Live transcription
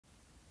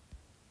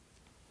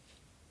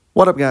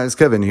What up, guys?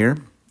 Kevin here,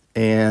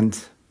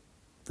 and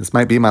this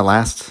might be my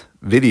last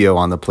video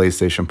on the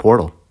PlayStation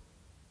Portal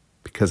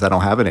because I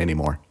don't have it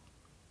anymore,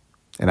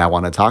 and I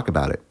want to talk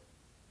about it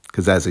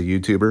because as a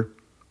YouTuber,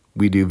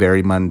 we do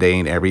very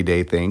mundane,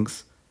 everyday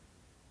things,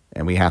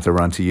 and we have to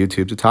run to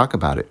YouTube to talk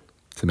about it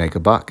to make a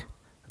buck.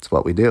 That's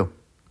what we do.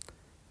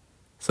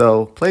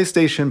 So,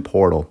 PlayStation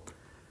Portal,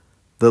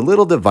 the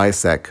little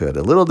device that could,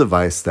 a little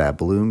device that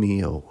blew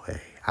me away.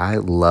 I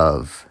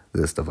love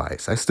this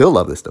device. I still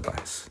love this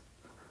device.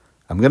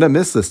 I'm going to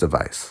miss this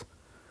device.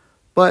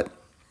 But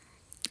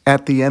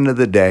at the end of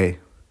the day,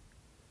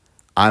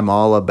 I'm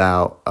all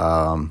about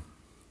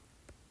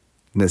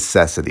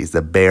necessities,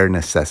 the bare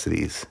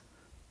necessities.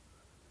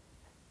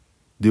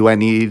 Do I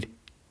need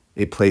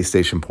a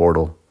PlayStation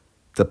Portal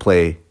to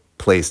play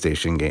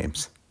PlayStation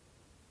games?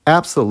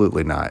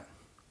 Absolutely not.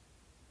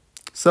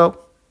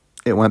 So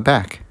it went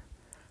back.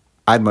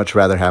 I'd much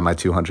rather have my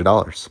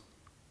 $200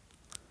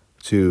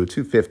 to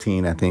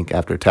 $215, I think,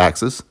 after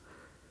taxes.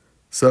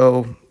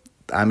 So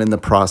I'm in the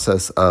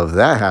process of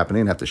that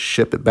happening. I have to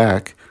ship it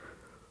back.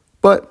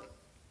 But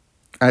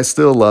I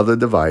still love the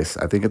device.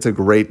 I think it's a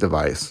great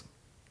device.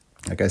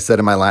 Like I said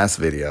in my last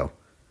video,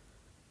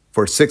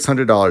 for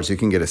 $600, you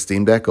can get a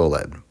Steam Deck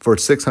OLED. For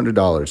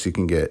 $600, you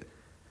can get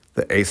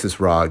the Asus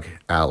ROG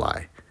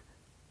Ally.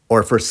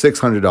 Or for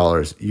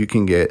 $600, you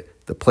can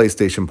get the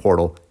PlayStation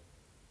Portal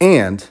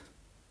and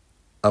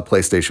a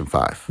PlayStation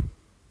 5.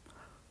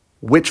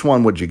 Which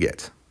one would you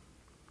get?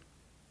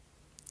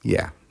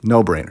 Yeah,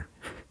 no brainer.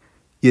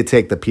 You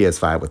take the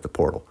PS5 with the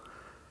Portal.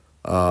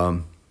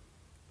 But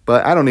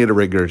I don't need to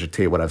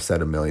regurgitate what I've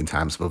said a million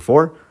times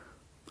before.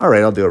 All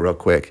right, I'll do it real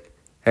quick.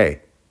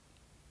 Hey,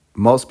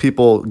 most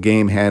people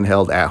game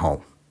handheld at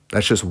home.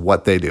 That's just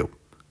what they do.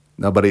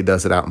 Nobody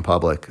does it out in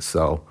public.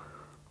 So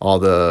all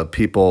the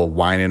people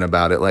whining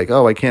about it like,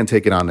 oh, I can't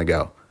take it on the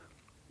go.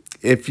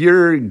 If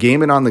you're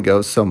gaming on the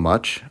go so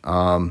much,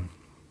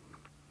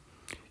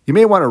 you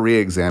may want to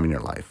re-examine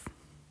your life.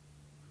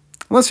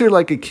 Unless you're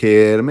like a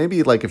kid,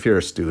 maybe like if you're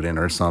a student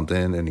or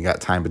something and you got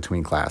time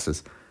between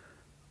classes.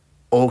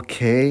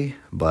 Okay,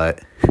 but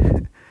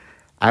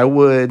I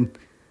would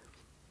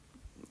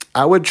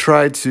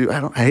try to,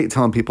 I hate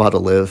telling people how to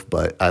live,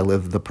 but I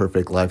live the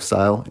perfect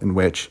lifestyle in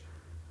which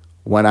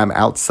when I'm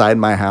outside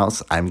my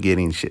house, I'm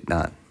getting shit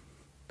done.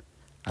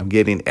 I'm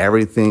getting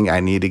everything I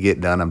need to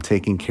get done. I'm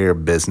taking care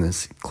of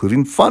business,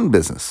 including fun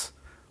business.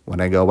 When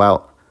I go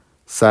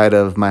outside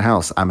of my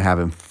house, I'm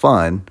having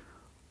fun,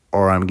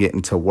 or I'm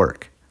getting to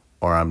work,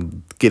 or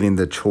I'm getting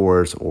the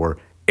chores or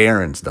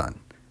errands done.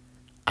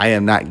 I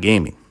am not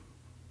gaming.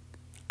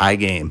 I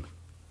game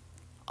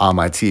on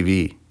my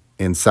TV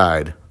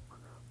inside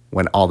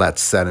when all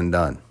that's said and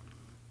done.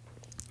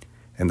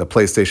 And the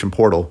PlayStation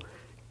Portal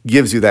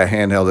gives you that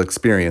handheld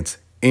experience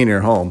in your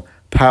home,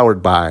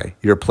 powered by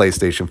your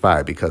PlayStation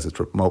 5 because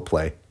it's remote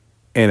play,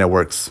 and it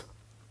works,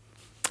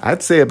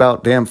 I'd say,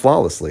 about damn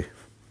flawlessly.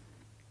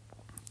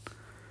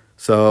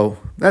 So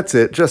that's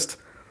it. Just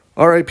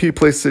RIP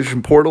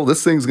PlayStation Portal.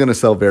 This thing's going to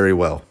sell very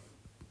well.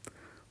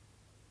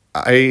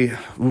 It's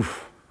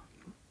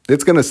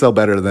going to sell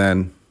better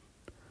than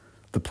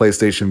the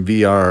PlayStation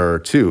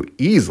VR 2.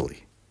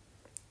 Easily.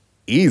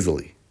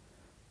 Easily.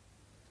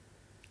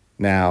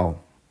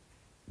 Now,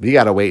 we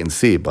got to wait and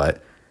see,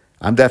 but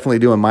I'm definitely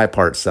doing my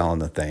part selling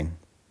the thing.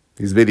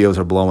 These videos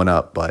are blowing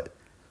up, but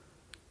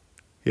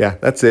yeah,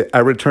 that's it. I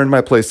returned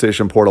my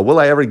PlayStation Portal. Will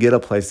I ever get a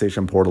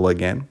PlayStation Portal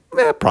again?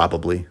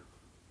 Probably.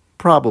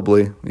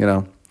 Probably, you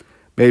know.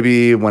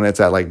 Maybe when it's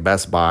at like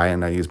Best Buy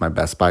and I use my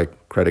Best Buy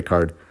credit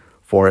card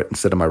for it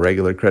instead of my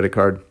regular credit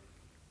card.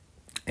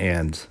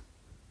 And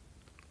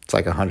it's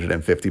like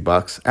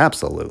 $150.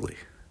 Absolutely.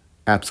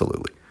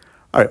 Absolutely.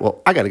 All right,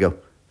 well, I got to go.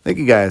 Thank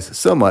you guys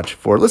so much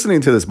for listening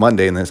to this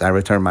mundaneness. I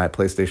returned my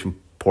PlayStation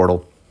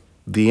Portal.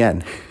 The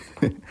end.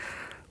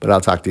 But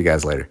I'll talk to you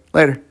guys later.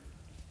 Later.